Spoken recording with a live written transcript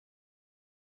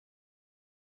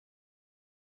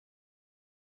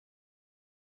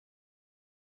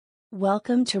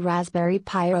Welcome to Raspberry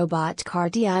Pi Robot Car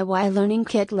DIY Learning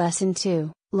Kit Lesson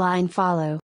 2, Line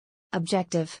Follow.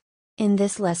 Objective. In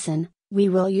this lesson, we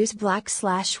will use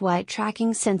black/white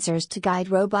tracking sensors to guide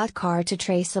robot car to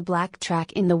trace a black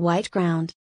track in the white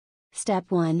ground. Step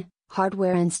 1,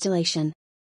 Hardware Installation.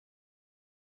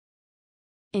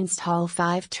 Install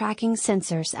 5 tracking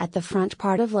sensors at the front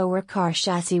part of lower car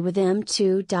chassis with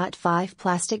M2.5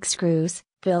 plastic screws,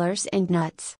 fillers and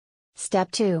nuts.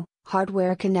 Step 2,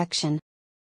 Hardware connection.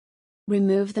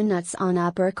 Remove the nuts on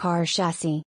upper car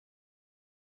chassis.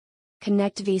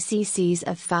 Connect VCCs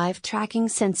of 5 tracking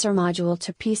sensor module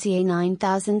to PCA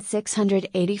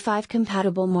 9685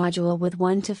 compatible module with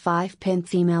 1 to 5 pin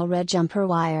female red jumper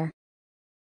wire.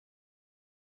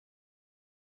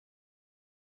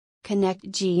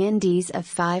 Connect GNDs of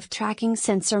 5 tracking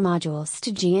sensor modules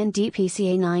to GND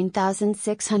PCA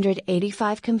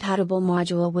 9685 compatible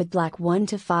module with black 1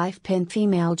 to 5 pin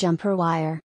female jumper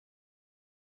wire.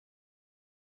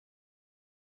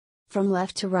 From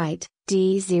left to right,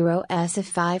 D0S of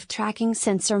 5 tracking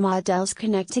sensor modules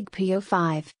connected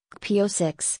PO5,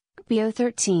 PO6,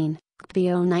 PO13,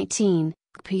 PO19,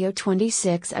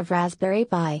 PO26 of Raspberry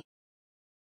Pi.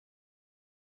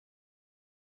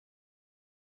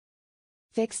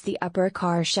 Fix the upper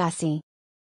car chassis.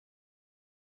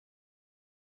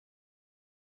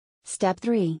 Step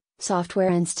 3,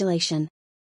 Software installation.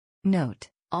 Note: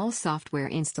 all software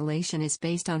installation is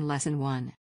based on Lesson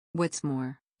 1. What's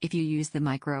more, if you use the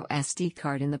micro SD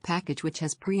card in the package which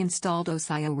has pre-installed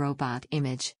OSIO robot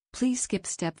image, please skip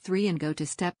Step 3 and go to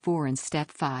Step 4 and Step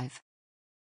 5.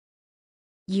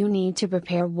 You need to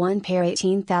prepare 1 pair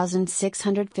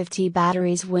 18650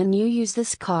 batteries when you use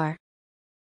this car.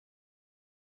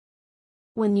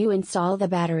 When you install the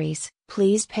batteries,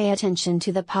 please pay attention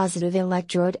to the positive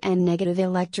electrode and negative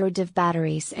electrode of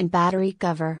batteries and battery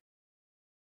cover.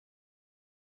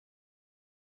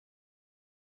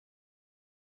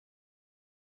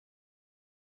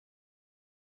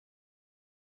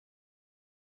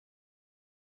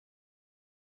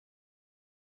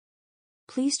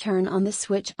 Please turn on the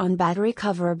switch on battery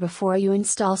cover before you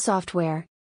install software.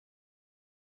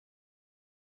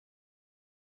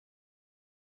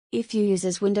 If you use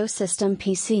as Windows System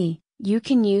PC, you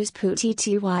can use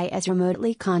PuTTY as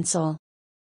remotely console.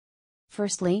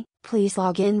 Firstly, please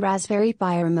log in Raspberry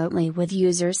Pi remotely with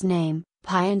user's name,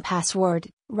 Pi and password,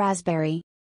 Raspberry.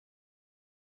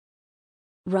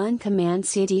 Run command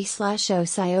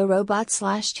cd/osio robot/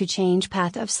 to change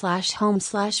path of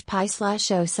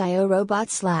 /home/pi/osio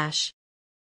robot/.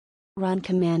 Run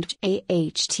command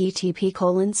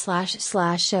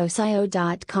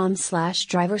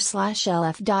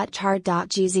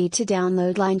http://osio.com/driver/lf.chart.gz to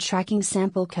download line tracking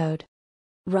sample code.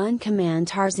 Run command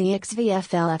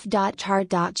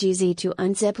rzxvflf.chart.gz to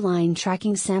unzip line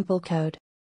tracking sample code.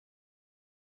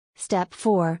 Step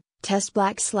 4, Test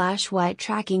black/white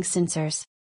tracking sensors.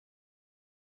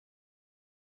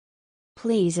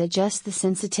 Please adjust the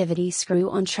sensitivity screw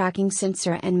on tracking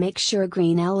sensor and make sure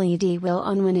green LED will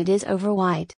on when it is over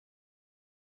white.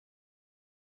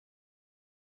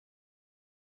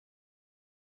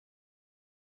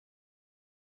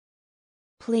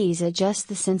 Please adjust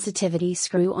the sensitivity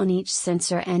screw on each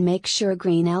sensor and make sure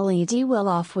green LED will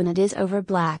off when it is over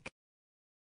black.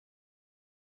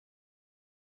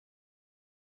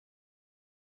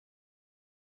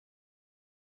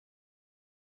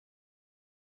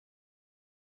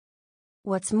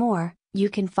 What's more,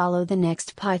 you can follow the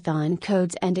next Python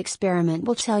codes and experiment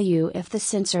will tell you if the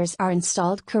sensors are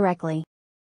installed correctly.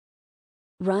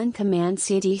 Run command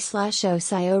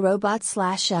cd/osio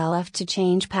robot/lf to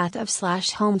change path of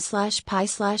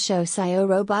 /home/pi/osio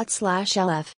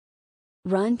robot/lf.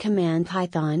 Run command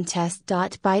python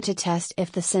test.py to test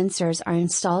if the sensors are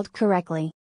installed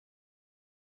correctly.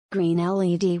 Green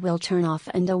LED will turn off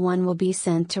and a 1 will be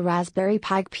sent to Raspberry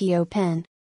Pi PO pin.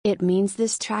 It means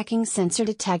this tracking sensor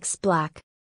detects black.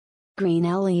 Green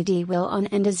LED will on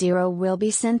and a 0 will be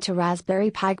sent to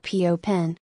Raspberry Pi PO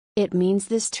pin. It means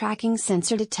this tracking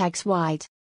sensor detects white.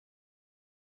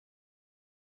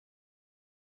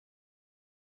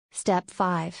 Step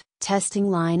 5,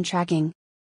 Testing line tracking.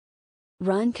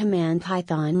 Run command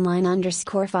python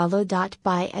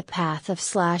line_follow.py at path of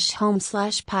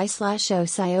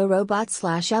 /home/pi/osio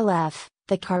robot/lf.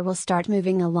 The car will start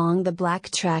moving along the black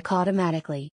track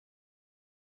automatically.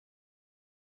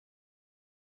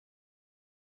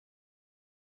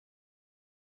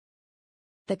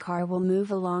 The car will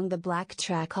move along the black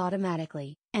track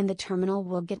automatically, and the terminal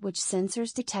will get which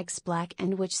sensors detects black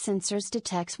and which sensors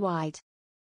detects white.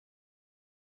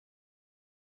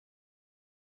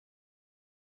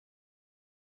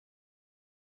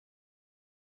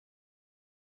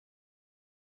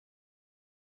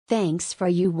 Thanks for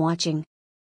you watching.